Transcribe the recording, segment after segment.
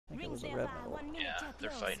was a red one. Yeah, they're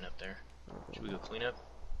fighting up there. Should we go clean up?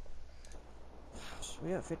 So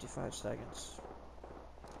we have 55 seconds.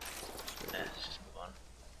 Let's just move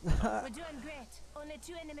on. We're doing great. Only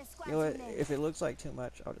 2 enemy squads You know what? remain. If it looks like too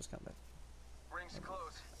much, I'll just come back. Rings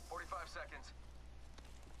close. 45 seconds.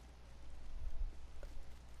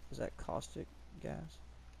 Is that caustic gas?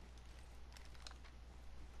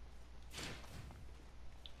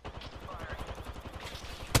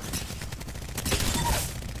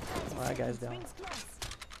 Oh, that guy's down. Rings close.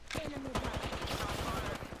 Enemy down.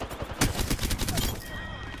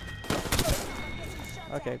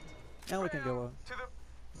 Okay, now we can go on. To the...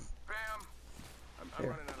 Bam! I'm Here.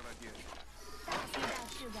 running out of ideas.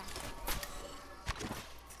 Sugar.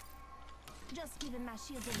 Just giving my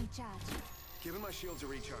shields a recharge. Giving my shields a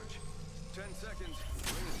recharge. 10 seconds.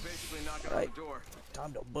 Ring is basically knocking Right. on the door.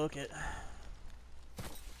 Time to book it.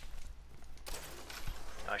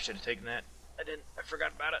 I should have taken that. I didn't. I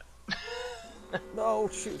forgot about it. Oh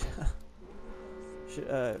shoot.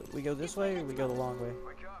 Should, we go this way or we go the long way?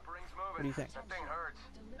 Wake up, ring's moving. What do you think? That thing hurts.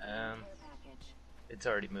 It's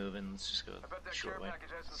already moving. Let's just go I bet the that care short way. package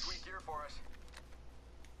has some sweet gear for us.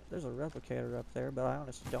 There's a replicator up there, but I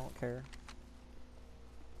honestly don't care.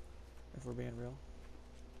 If we're being real.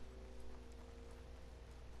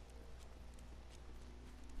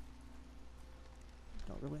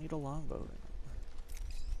 Don't really need a longbow right now.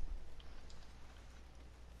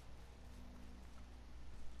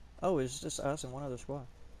 Oh, it's just us and one other squad.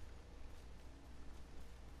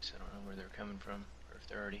 So I don't know where they're coming from, or if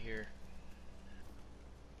they're already here.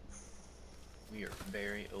 We are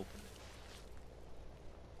very open.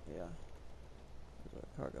 Yeah. There's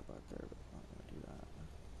a cargo back there, but I'm not gonna do that.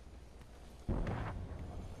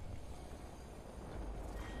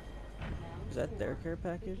 Is that their care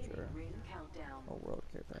package or a world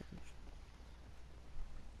care package?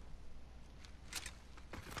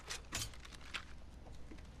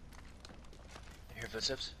 I hear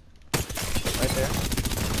footsteps. Right there.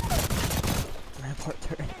 Rampart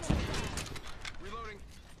turret. Reloading.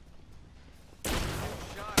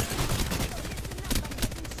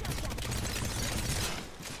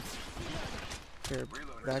 Here,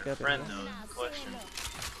 back up. Friend and though, question.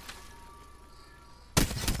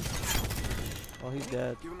 well, he's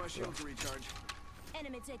dead. Giving my shields a recharge.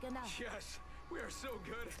 Enemy taken out. Yes, we are so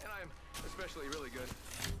good, and I'm especially really good.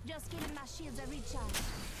 Just giving my shields a recharge.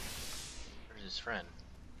 Where's his friend?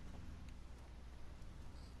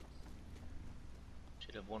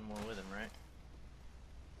 Should have one more with him, right?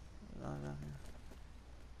 No, not here.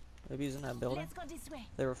 Maybe he's in that building. Let's go this way.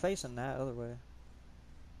 They were facing that other way.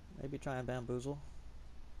 Maybe try and bamboozle.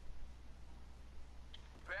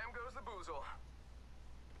 Bam goes the boozle.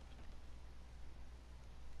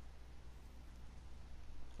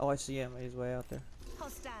 Oh, I see him. He's way out there.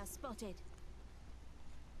 Hostile spotted.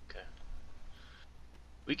 Okay.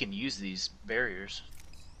 We can use these barriers.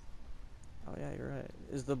 Oh yeah, you're right.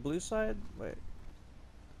 Is the blue side? Wait.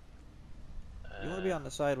 You want to be on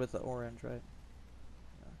the side with the orange, right?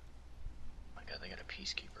 My God, they got a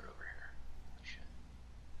peacekeeper over here. Shit.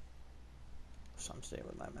 So I'm staying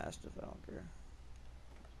with my mastiff. I don't care.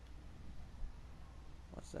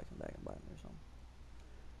 Watch that come back and bite me or something.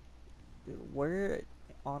 Dude, where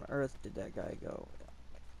on earth did that guy go?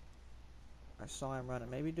 I saw him running.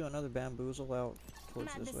 Maybe do another bamboozle out towards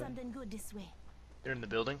Might be this way. something good this way. They're in the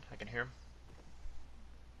building. I can hear them.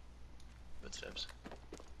 Footsteps.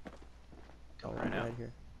 Oh, Coming right out. right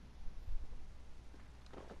here.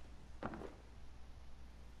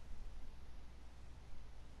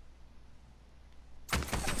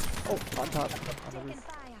 Oh, on top, on the Taking roof.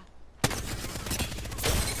 fire.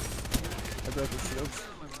 I broke his shields.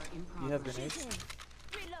 You have grenades?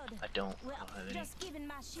 Reload. I don't. I Well, don't have any. just giving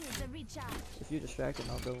my shields a recharge. If you distract him,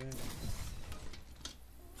 I'll go in.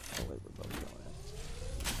 Oh wait, we're both going in.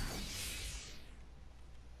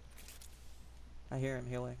 I hear him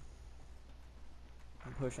healing.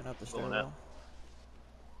 I'm pushing up the Going stairwell.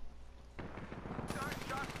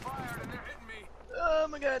 Shots fired, and they're hitting me. Oh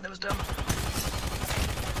my God, that was dumb.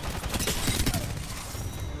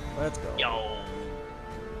 Let's go. Yo.